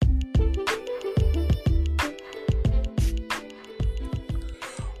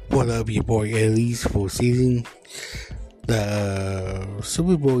What up, your boy Elise for season. The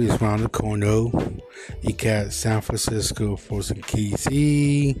Super Bowl is around the corner. You got San Francisco versus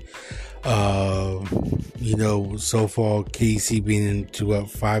KC. So far KC been into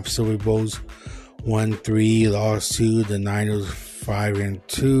 5 Super Bowls, won 3, lost 2. The Niners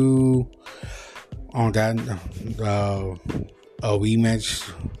 5-2. On that, a rematch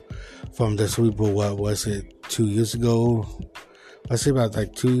from the Super Bowl. What was it? 2 years ago. I say about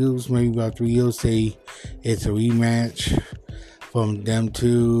 2 years, maybe about 3 years. It's a rematch from them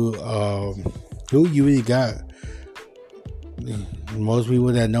two. Who you really got? Most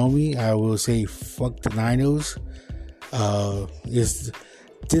people that know me, I will say fuck the Niners. This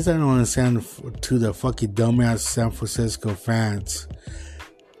I don't understand to the fucking dumbass San Francisco fans.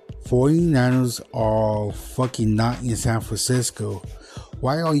 49ers are fucking not in San Francisco.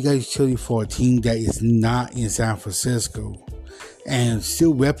 Why are you guys cheering for a team that is not in San Francisco? And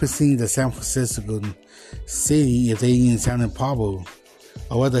still representing the San Francisco city if they in San Pablo,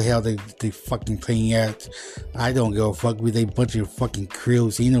 or what the hell they fucking playing at. I don't give a fuck with a bunch of fucking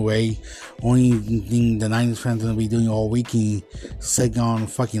crews anyway. Only thing the Niners fans gonna be doing all weekend, sucking on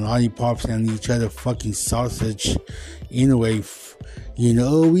fucking lollipops and each other fucking sausage. Anyway, we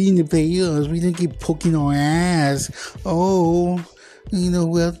need to pay us. We didn't keep poking our ass. Oh, you know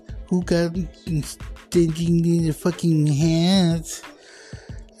what? Who got stingy in the fucking hands?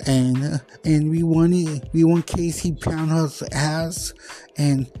 And we want KC pound her ass,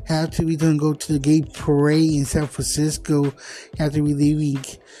 and after we don't go to the gay parade in San Francisco, after we leaving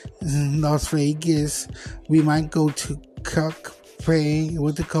Las Vegas, we might go to cock parade,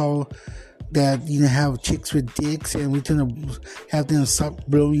 what they call that, have chicks with dicks, and we're gonna have them stop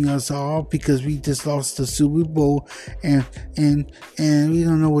blowing us off because we just lost the Super Bowl, and we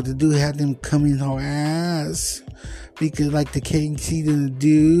don't know what to do, have them come in our ass. Because like the KC didn't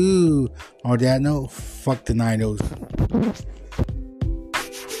do, or that, no, fuck the Niners.